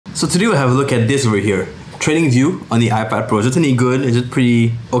So today we'll have a look at this over here. TradingView on the iPad Pro. Is it any good? Is it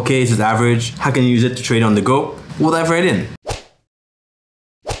pretty okay? Is it average? How can you use it to trade on the go? We'll dive right in.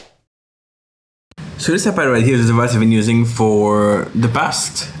 So this iPad right here is a device I've been using for the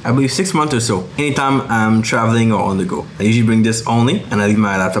past, I believe, 6 months or so. Anytime I'm traveling or on the go. I usually bring this only and I leave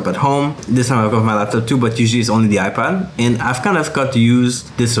my laptop at home. This time I've got my laptop too, but usually it's only the iPad. And I've kind of got to use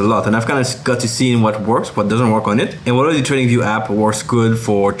this a lot and I've kind of got to see what works, what doesn't work on it. And whether the TradingView app works good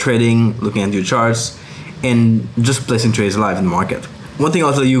for trading, looking at your charts, and just placing trades live in the market. One thing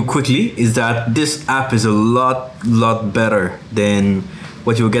I'll tell you quickly is that this app is a lot better than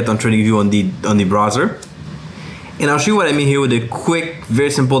what you'll get on TradingView on the browser. And I'll show you what I mean here with a quick,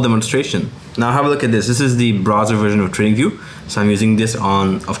 very simple demonstration. Now have a look at this. This is the browser version of TradingView. So I'm using this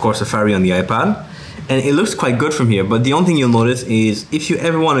on, of course, Safari on the iPad. And it looks quite good from here. But the only thing you'll notice is if you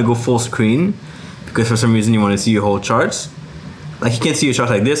ever want to go full screen, because for some reason you want to see your whole charts, like you can see your chart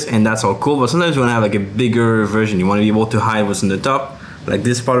like this and that's all cool. But sometimes you want to have like a bigger version. You want to be able to hide what's in the top. Like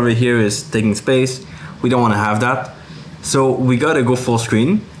this part over here is taking space. We don't want to have that. So we gotta go full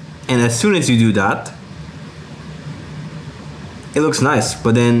screen, and as soon as you do that, it looks nice,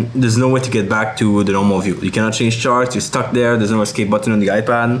 but then there's no way to get back to the normal view. You cannot change charts, you're stuck there, there's no escape button on the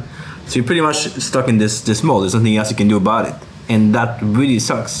iPad. So you're pretty much stuck in this mode. There's nothing else you can do about it, and that really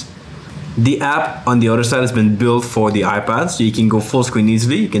sucks. The app on the other side has been built for the iPad, so you can go full screen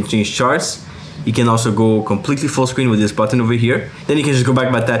easily, you can change charts. You can also go completely full screen with this button over here. Then you can just go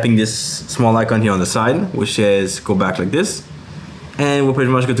back by tapping this small icon here on the side, which says go back like this. And we're pretty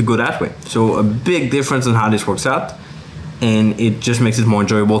much good to go that way. So a big difference in how this works out. And it just makes it more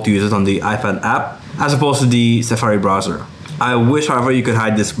enjoyable to use it on the iPad app as opposed to the Safari browser. I wish, however, you could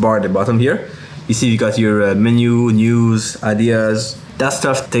hide this bar at the bottom here. You see you got your menu, news, ideas. That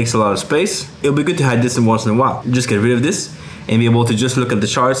stuff takes a lot of space. It'll be good to hide this once in a while. Just get rid of this and be able to just look at the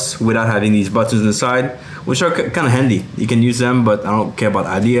charts without having these buttons on the side, which are kind of handy. You can use them, but I don't care about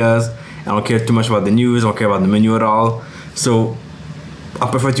ideas. I don't care too much about the news. I don't care about the menu at all. So I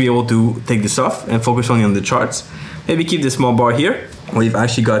prefer to be able to take this off and focus only on the charts. Maybe keep this small bar here, where you've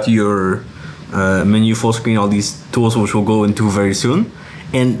actually got your menu, full screen, all these tools, which we'll go into very soon.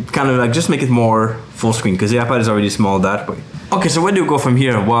 And kind of like just make it more full screen, because the iPad is already small that way. Okay, so where do we go from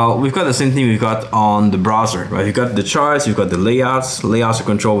here? Well, we've got the same thing we've got on the browser, right? You've got the charts, you've got the layouts. Layouts are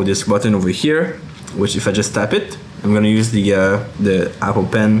controlled with this button over here, which if I just tap it, I'm gonna use the Apple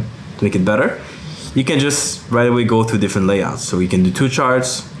Pen to make it better. You can just right away go through different layouts. So you can do 2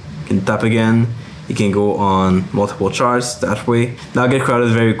 charts, you can tap again, you can go on multiple charts that way. Now get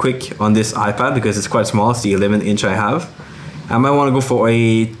crowded very quick on this iPad because it's quite small. It's the 11-inch I have. I might want to go for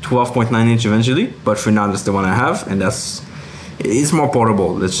a 12.9-inch eventually, but for now that's the one I have, and it's more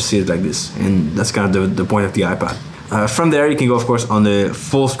portable. Let's just see it like this, and that's kind of the point of the iPad. From there, you can go, of course, on the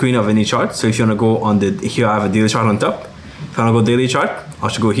full screen of any chart. So if you want to go on here I have a daily chart on top. If I want to go daily chart, I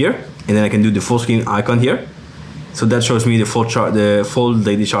should go here, and then I can do the full screen icon here. So that shows me the full chart, the full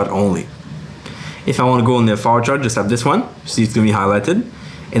daily chart only. If I want to go on the forward chart, just have this one. See, it's going to be highlighted.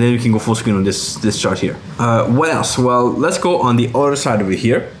 And then we can go full screen on this chart here. What else? Well, let's go on the other side over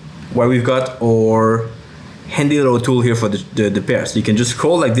here, where we've got our handy little tool here for the pairs. So you can just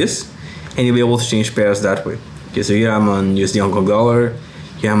scroll like this, and you'll be able to change pairs that way. Okay, so here I'm on USD Hong Kong dollar,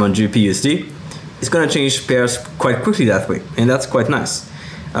 here I'm on GBP/USD. It's gonna change pairs quite quickly that way, and that's quite nice.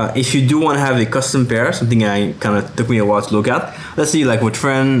 If you do want to have a custom pair, something I kind of took me a while to look at. Let's see, like with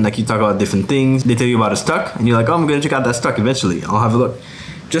friend, like you talk about different things. They tell you about a stock, and you're like, oh, I'm gonna check out that stock eventually. I'll have a look.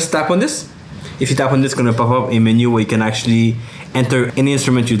 Just tap on this. If you tap on this, it's gonna pop up a menu where you can actually enter any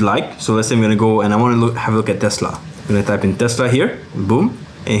instrument you'd like. So let's say I'm gonna go and I want to have a look at Tesla. I'm gonna type in Tesla here, boom,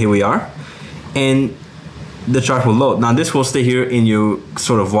 and here we are. And the chart will load. Now this will stay here in your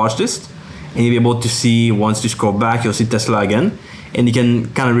sort of watch list, and you'll be able to see, once you scroll back, you'll see Tesla again. And you can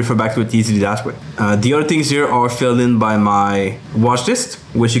kind of refer back to it easily that way. The other things here are filled in by my watch list,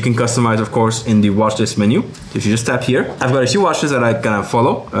 which you can customize, of course, in the watch list menu. So if you just tap here, I've got a few watches that I kind of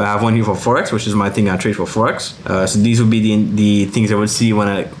follow. I have one here for Forex, which is my thing I trade for Forex. So these would be the things I would see when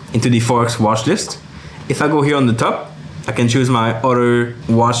I into the Forex watch list. If I go here on the top, I can choose my other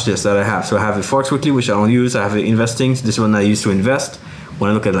watch list that I have. So I have a Forex Weekly, which I don't use. I have the investing. This one I use to invest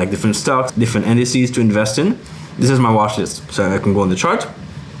when I look at like different stocks, different indices to invest in. This is my watch list, so I can go on the chart.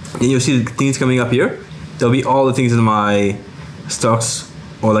 Then you'll see the things coming up here. There'll be all the things in my stocks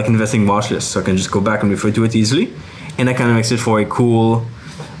or like investing watch list, so I can just go back and refer to it easily. And that kind of makes it for a cool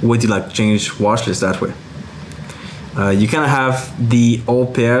way to like change watch list that way. You kind of have the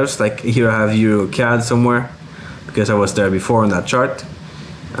old pairs, like here I have Euro CAD somewhere because I was there before on that chart.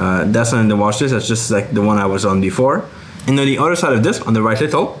 That's not in the watch list, that's just like the one I was on before. And on the other side of this, on the right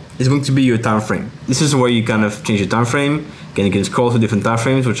little, is going to be your time frame. This is where you kind of change your time frame. Again, you can scroll to different time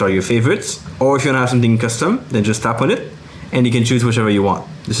frames, which are your favorites. Or if you want to have something custom, then just tap on it and you can choose whichever you want.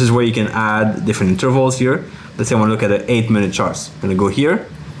 This is where you can add different intervals here. Let's say I want to look at an 8-minute charts. I'm gonna go here,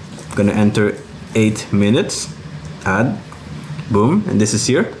 I'm gonna enter 8 minutes, add, boom, and this is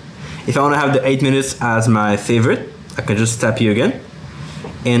here. If I want to have the 8 minutes as my favorite, I can just tap here again,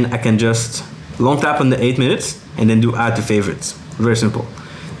 and I can just long tap on the 8 minutes and then do add to favorites. Very simple.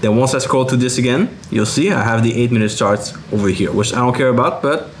 Then once I scroll to this again, you'll see I have the 8-minute charts over here, which I don't care about,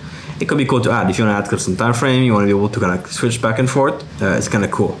 but it could be cool to add. If you want to add custom time frame, you want to be able to kind of switch back and forth, it's kind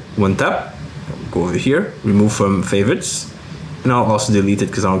of cool. One tap, go over here, remove from favorites, and I'll also delete it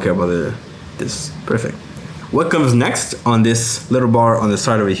because I don't care about this. Perfect. What comes next on this little bar on the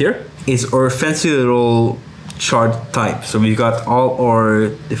side over here is our fancy little chart type. So we've got all our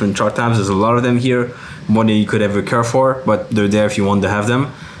different chart types. There's a lot of them here, more than you could ever care for, but they're there if you want to have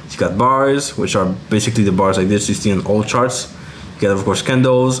them. You got bars, which are basically the bars like this you see on all charts. You got, of course,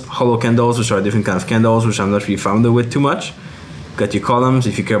 candles, hollow candles, which are different kind of candles, which I'm not really familiar with too much. You got your columns,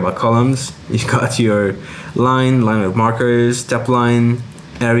 if you care about columns. You've got your line of markers, step line,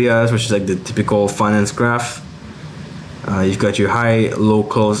 areas, which is like the typical finance graph. You've got your high, low,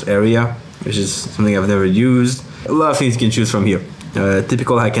 close area, which is something I've never used. A lot of things you can choose from here.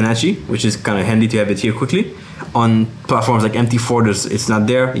 Typical Heikenhachi, which is kind of handy to have it here quickly. On platforms like MT4, it's not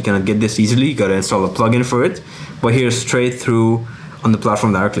there. You cannot get this easily. You gotta install a plugin for it. But here, straight through on the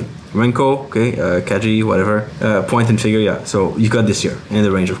platform directly. Renko, okay, Kaji, whatever. Point and figure, yeah. So you got this here, and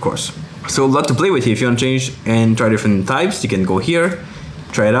the range, of course. So a lot to play with here. If you want to change and try different types, you can go here,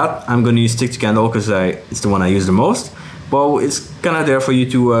 try it out. I'm gonna use stick to candle because it's the one I use the most. But it's kind of there for you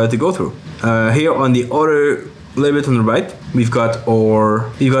to go through. Here on the other little bit on the right, we've got our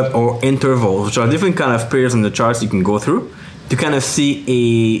intervals, which are different kind of periods on the charts you can go through to kind of see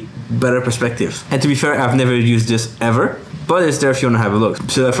a better perspective. And to be fair, I've never used this ever, but it's there if you want to have a look.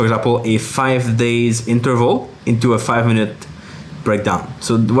 So for example, a 5 days interval into a 5-minute breakdown.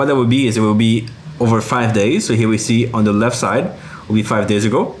 So what that would be is it will be over 5 days. So here we see on the left side will be 5 days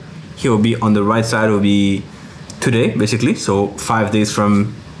ago. Here will be on the right side will be today, basically. So 5 days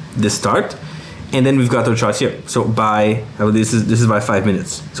from the start. And then we've got our charts here. So this is by 5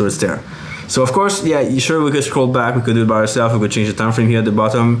 minutes. So it's there. So of course, yeah, sure, we could scroll back. We could do it by ourselves. We could change the time frame here at the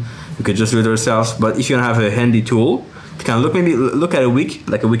bottom. We could just do it ourselves. But if you want to have a handy tool to kind of look at a week,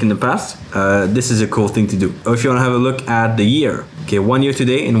 like a week in the past, this is a cool thing to do. Or if you want to have a look at the year, okay, 1 year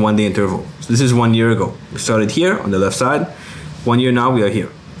today in 1 day interval. So this is 1 year ago. We started here on the left side. 1 year now, we are here.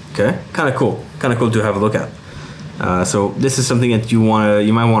 Okay, kind of cool to have a look at. So this is something that you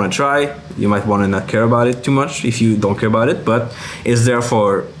might want to try. You might want to not care about it too much if you don't care about it, but it's there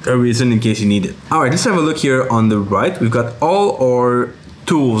for a reason in case you need it. All right, let's have a look here on the right. We've got all our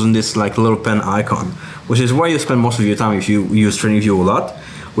tools in this like little pen icon, which is where you spend most of your time if you use TradingView a lot,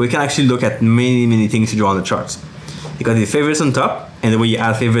 where you can actually look at many things to do on the charts. You got the favorites on top, and the way you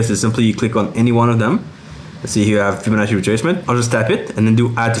add favorites is simply you click on any one of them. Let's see here, I have Fibonacci retracement. I'll just tap it and then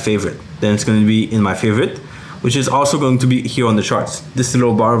do add to favorite. Then it's going to be in my favorite, which is also going to be here on the charts. This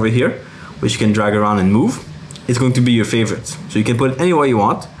little bar over here, which you can drag around and move, is going to be your favorites. So you can put it anywhere you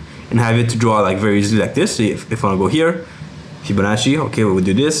want and have it to draw like very easily like this. So if I want to go here, Fibonacci, okay, we'll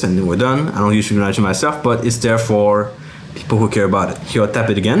do this and then we're done. I don't use Fibonacci myself, but it's there for people who care about it. Here I'll tap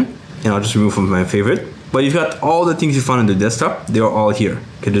it again and I'll just remove from my favorite. But you've got all the things you found on the desktop, they're all here.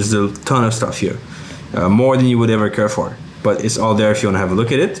 Okay, there's a ton of stuff here. More than you would ever care for. But it's all there if you want to have a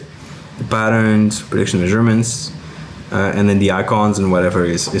look at it. The patterns, prediction measurements, and then the icons and whatever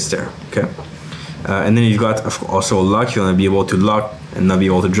is there. Okay, and then you've got also lock. You want to be able to lock and not be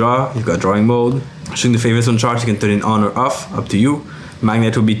able to draw. You've got drawing mode. Showing the favorites on charts, you can turn it on or off, up to you.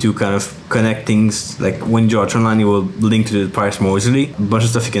 Magnet will be to kind of connect things, like when you draw a trend line, it will link to the price more easily. A bunch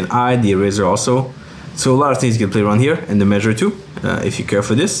of stuff you can hide, the eraser also. So a lot of things you can play around here, and the measure too, if you care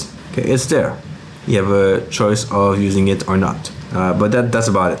for this. Okay, it's there. You have a choice of using it or not, but that's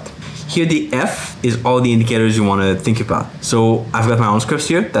about it. Here the F is all the indicators you want to think about. So I've got my own scripts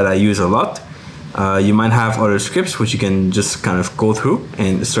here that I use a lot. You might have other scripts which you can just kind of go through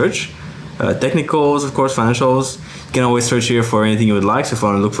and search. Technicals, of course, financials. You can always search here for anything you would like. So if I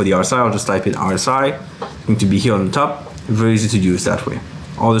want to look for the RSI, I'll just type in RSI. It's going to be here on the top. Very easy to use that way.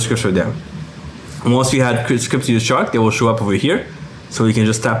 All the scripts are there. And once you had scripts to use chart, they will show up over here. So you can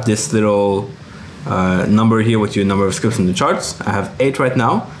just tap this little number here with your number of scripts in the charts. I have 8 right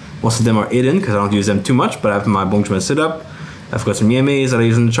now. Most of them are hidden because I don't use them too much, but I have my Bonjman set up. I've got some EMAs that I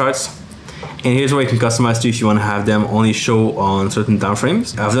use in the charts. And here's where you can customize to if you want to have them only show on certain time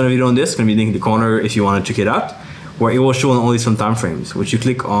frames. I've done a video on this, it's going to be linked in the corner if you want to check it out, where it will show only some time frames, which you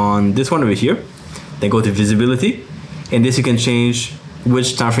click on this one over here, then go to visibility, and this you can change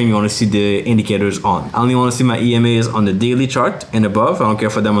which time frame you want to see the indicators on. I only want to see my EMAs on the daily chart and above. I don't care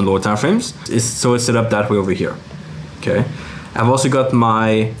for them on lower time frames. So it's set up that way over here. Okay. I've also got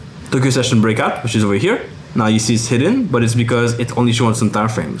my Tokyo session breakout, which is over here. Now you see it's hidden, but it's because it's only showing some time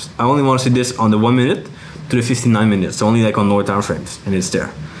frames. I only want to see this on the 1 minute to the 59 minutes, so only like on lower time frames, and it's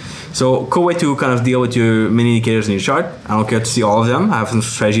there. So cool way to kind of deal with your mini indicators in your chart. I don't care to see all of them. I have some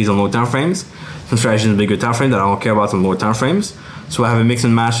strategies on lower time frames, some strategies in bigger time frame that I don't care about on lower time frames. So I have a mix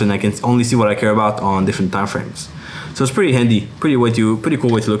and match, and I can only see what I care about on different time frames. So it's pretty handy, pretty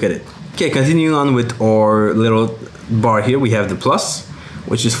cool way to look at it. Okay, continuing on with our little bar here, we have the plus,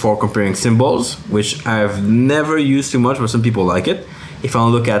 which is for comparing symbols, which I've never used too much, but some people like it. If I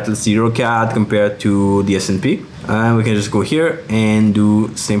want to look at, let's see, EuroCAD compared to the S&P, we can just go here and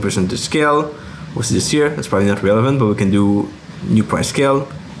do same percentage scale. What's this here? That's probably not relevant, but we can do new price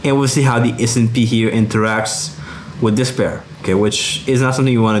scale, and we'll see how the S&P here interacts with this pair. Okay, which is not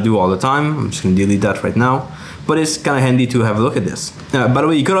something you want to do all the time. I'm just going to delete that right now, but it's kind of handy to have a look at this. By the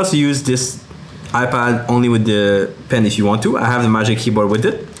way, you could also use this iPad only with the pen if you want to. I have the Magic Keyboard with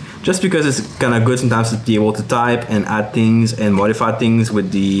it, just because it's kind of good sometimes to be able to type and add things and modify things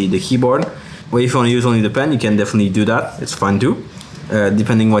with the keyboard. But if you want to use only the pen, you can definitely do that. It's fine too,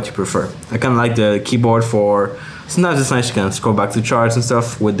 depending what you prefer. I kind of like the keyboard for, sometimes it's nice to kind of scroll back to charts and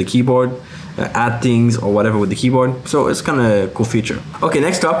stuff with the keyboard, add things or whatever with the keyboard. So it's kind of a cool feature. Okay,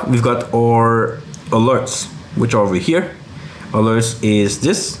 next up, we've got our alerts, which are over here. Alerts is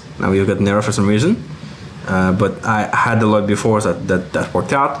this. Now we've got an error for some reason, but I had the alert before, so that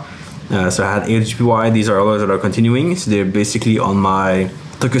worked out. So I had HPY. These are alerts that are continuing. So they're basically on my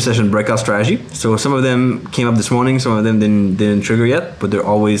Tokyo session breakout strategy. So some of them came up this morning, some of them didn't trigger yet, but they're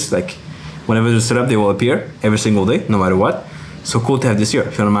always like, whenever they're set up, they will appear every single day, no matter what. So cool to have this here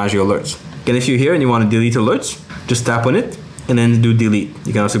if you want to manage your alerts. Again, if you're here and you want to delete alerts, just tap on it and then do delete.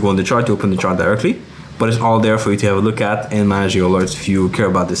 You can also go on the chart to open the chart directly, but it's all there for you to have a look at and manage your alerts if you care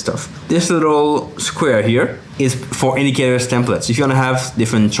about this stuff. This little square here is for indicators templates. If you want to have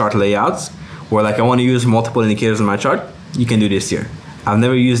different chart layouts, where like I want to use multiple indicators in my chart, you can do this here. I've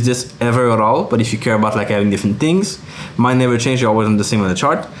never used this ever at all, but if you care about like having different things, mine never change, they're always on the same on the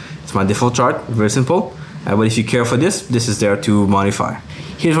chart. It's my default chart, very simple. But if you care for this, this is there to modify.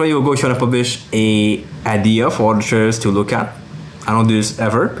 Here's where you will go if you want to publish a idea for other traders to look at. I don't do this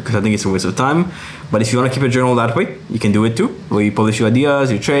ever because I think it's a waste of time. But if you want to keep a journal that way, you can do it too. Where you publish your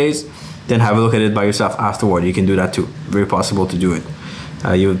ideas, your trades, then have a look at it by yourself afterward. You can do that too. Very possible to do it.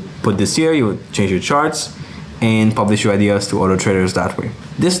 You would put this here, you would change your charts, and publish your ideas to other traders that way.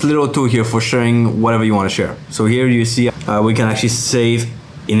 This little tool here for sharing whatever you want to share. So here you see we can actually save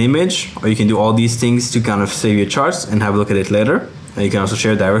an image, or you can do all these things to kind of save your charts and have a look at it later. You can also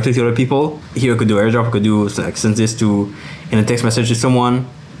share directly to other people. Here I could do airdrop, I could do like send this to in a text message to someone.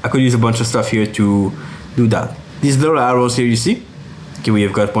 I could use a bunch of stuff here to do that. These little arrows here you see, okay, we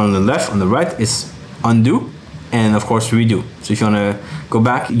have got one on the left, on the right is undo, and of course redo. So if you want to go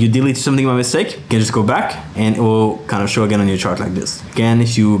back, you delete something by mistake, you can just go back and it will kind of show again on your chart like this. Again,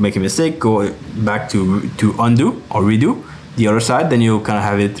 if you make a mistake, go back to undo or redo the other side, then you'll kind of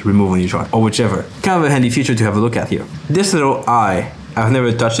have it removed on your chart, or whichever. Kind of a handy feature to have a look at here. This little eye, I've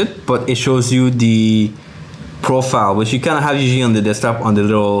never touched it, but it shows you the profile, which you kind of have usually on the desktop on the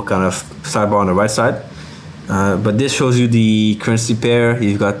little kind of sidebar on the right side. But this shows you the currency pair.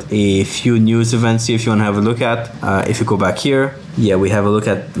 You've got a few news events here if you want to have a look at. If you go back here, yeah, we have a look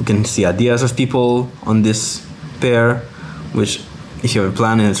at, we can see ideas of people on this pair, which if you have a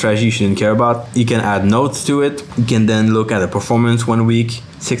plan and a strategy you shouldn't care about. You can add notes to it. You can then look at the performance 1 week,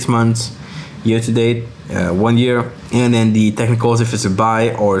 6 months, year to date, 1 year, and then the technicals if it's a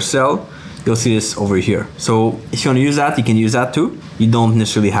buy or a sell. You'll see this over here. So if you want to use that, you can use that too. You don't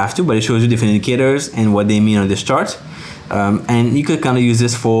necessarily have to, but it shows you different indicators and what they mean on this chart. And you could kind of use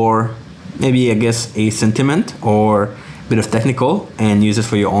this for maybe, I guess, a sentiment or a bit of technical, and use this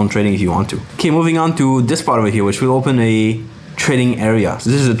for your own trading if you want to. Okay, moving on to this part over here, which will open a trading area. So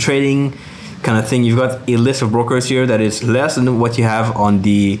this is a trading kind of thing. You've got a list of brokers here that is less than what you have on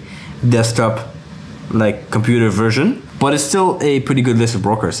the desktop like computer version, but it's still a pretty good list of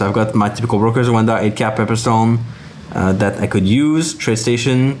brokers. So I've got my typical brokers, Wanda, 8Cap, Pepperstone, that I could use,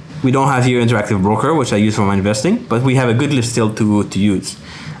 TradeStation. We don't have here Interactive Broker, which I use for my investing, but we have a good list still to use.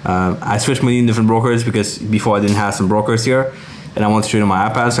 I switched between different brokers because before I didn't have some brokers here, and I want to trade on my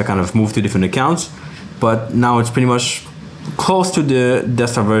iPad, so I kind of moved to different accounts. But now it's pretty much close to the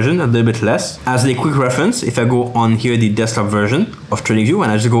desktop version, a little bit less. As a quick reference, if I go on here, the desktop version of TradingView,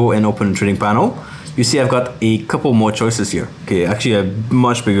 and I just go and open a trading panel, you see I've got a couple more choices here. Okay, actually a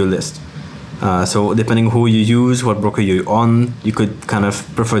much bigger list. So depending who you use, what broker you're on, you could kind of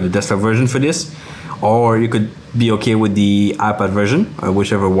prefer the desktop version for this, or you could be okay with the iPad version,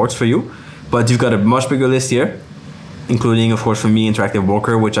 whichever works for you. But you've got a much bigger list here, including, of course, for me, Interactive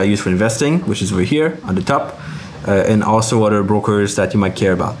Broker, which I use for investing, which is over here on the top, and also other brokers that you might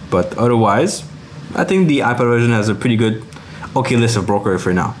care about. But otherwise, I think the iPad version has a pretty good, okay list of brokers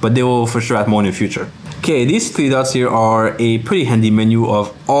for now, but they will for sure add more in the future. Okay, these three dots here are a pretty handy menu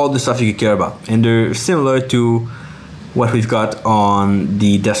of all the stuff you could care about, and they're similar to what we've got on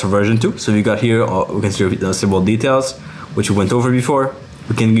the desktop version too. So we got here, we can see the symbol details, which we went over before.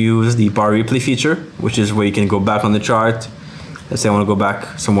 We can use the bar replay feature, which is where you can go back on the chart. Let's say I want to go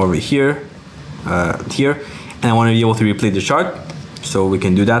back somewhere over here, and I want to be able to replay the chart. So we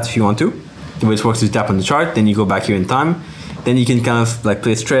can do that if you want to. The way it works is you tap on the chart, then you go back here in time. Then you can kind of like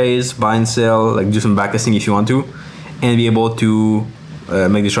place trades, buy and sell, like do some backtesting if you want to, and be able to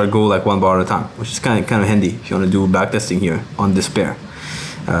make the chart go like one bar at a time, which is kind of handy if you want to do backtesting here on this pair.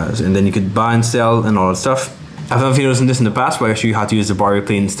 And then you could buy and sell and all that stuff. I've done videos on this in the past where I show you how to use the bar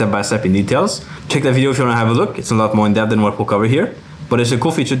replay step by step in details. Check that video if you want to have a look. It's a lot more in depth than what we'll cover here, but it's a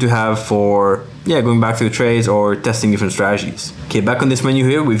cool feature to have for going back through trades or testing different strategies. Okay, back on this menu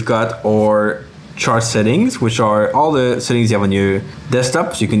here, we've got our chart settings, which are all the settings you have on your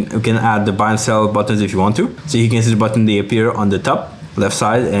desktop. So you can add the buy and sell buttons if you want to. So you can see the button, they appear on the top left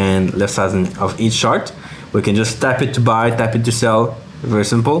side and left side of each chart. We can just tap it to buy, tap it to sell. Very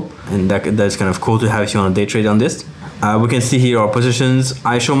simple, and that's kind of cool to have if you want to day trade on this. We can see here our positions.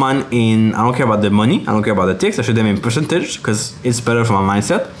 I show mine in, I don't care about the money, I don't care about the ticks, I show them in percentage because it's better for my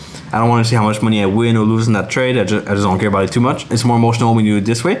mindset. I don't want to see how much money I win or lose in that trade. I just don't care about it too much. It's more emotional when you do it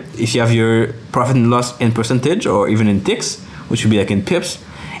this way. If you have your profit and loss in percentage or even in ticks, which would be like in pips,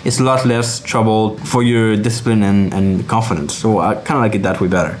 it's a lot less trouble for your discipline and confidence. So I kind of like it that way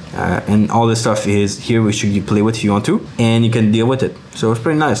better. And all this stuff is here, which you play with if you want to, and you can deal with it. So it's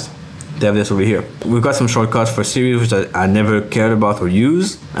pretty nice to have this over here. We've got some shortcuts for series, which I never cared about or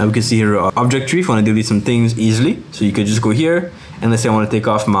used. We can see here object tree if you want to delete some things easily. So you could just go here, and let's say I want to take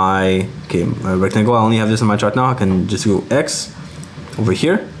off my rectangle. I only have this on my chart now. I can just go X over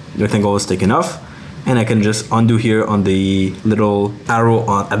here. The rectangle is taken off. And I can just undo here on the little arrow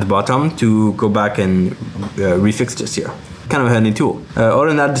at the bottom to go back and refix this here. Kind of a handy tool. Other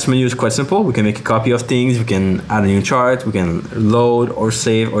than that, this menu is quite simple. We can make a copy of things, we can add a new chart, we can load or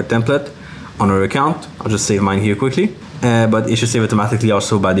save our template on our account. I'll just save mine here quickly, but it should save automatically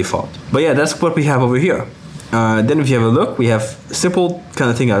also by default. But yeah, that's what we have over here. Then if you have a look, we have simple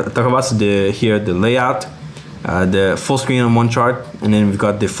kind of thing I talk about. So the layout, the full screen on one chart, and then we've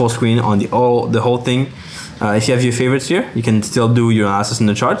got the full screen on the whole thing. If you have your favorites here, you can still do your analysis in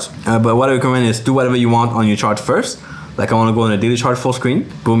the charts. But what I recommend is do whatever you want on your chart first. Like I want to go on a daily chart full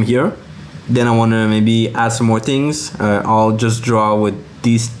screen, boom here. Then I want to maybe add some more things. I'll just draw with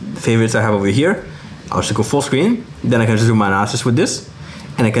these favorites I have over here. I'll just go full screen. Then I can just do my analysis with this,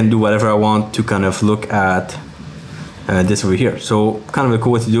 and I can do whatever I want to kind of look at this over here. So kind of a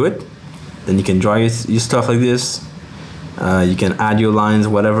cool way to do it. Then you can draw your stuff like this. You can add your lines,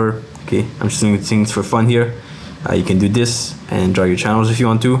 whatever. Okay, I'm just doing things for fun here. You can do this and draw your channels if you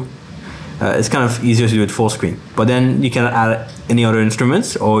want to. It's kind of easier to do it full screen. But then you cannot add any other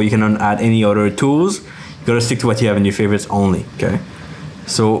instruments, or you cannot add any other tools. You gotta stick to what you have in your favorites only. Okay.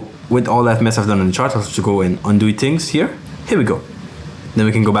 So with all that mess I've done in the chart, I'll just go and undo things here. Here we go. Then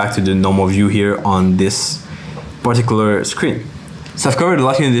we can go back to the normal view here on this particular screen. So I've covered a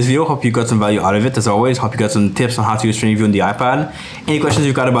lot here in this video. Hope you got some value out of it. As always, hope you got some tips on how to use TradingView on the iPad. Any questions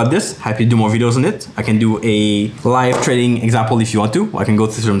you've got about this, happy to do more videos on it. I can do a live trading example if you want to. I can go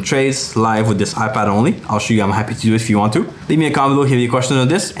through some trades live with this iPad only. I'll show you. I'm happy to do it if you want to. Leave me a comment below if you have any questions on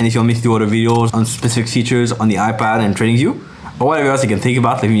this, and if you want me to do other videos on specific features on the iPad and TradingView, or whatever else you can think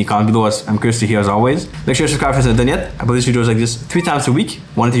about, leave me a comment below. I'm curious to hear as always. Make sure to subscribe if you haven't done yet. I publish videos like this 3 times a week.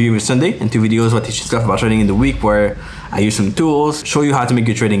 One interview every Sunday, and 2 videos where I teach you stuff about trading in the week, where I use some tools, show you how to make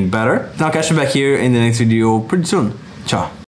your trading better. And I'll catch you back here in the next video pretty soon. Ciao.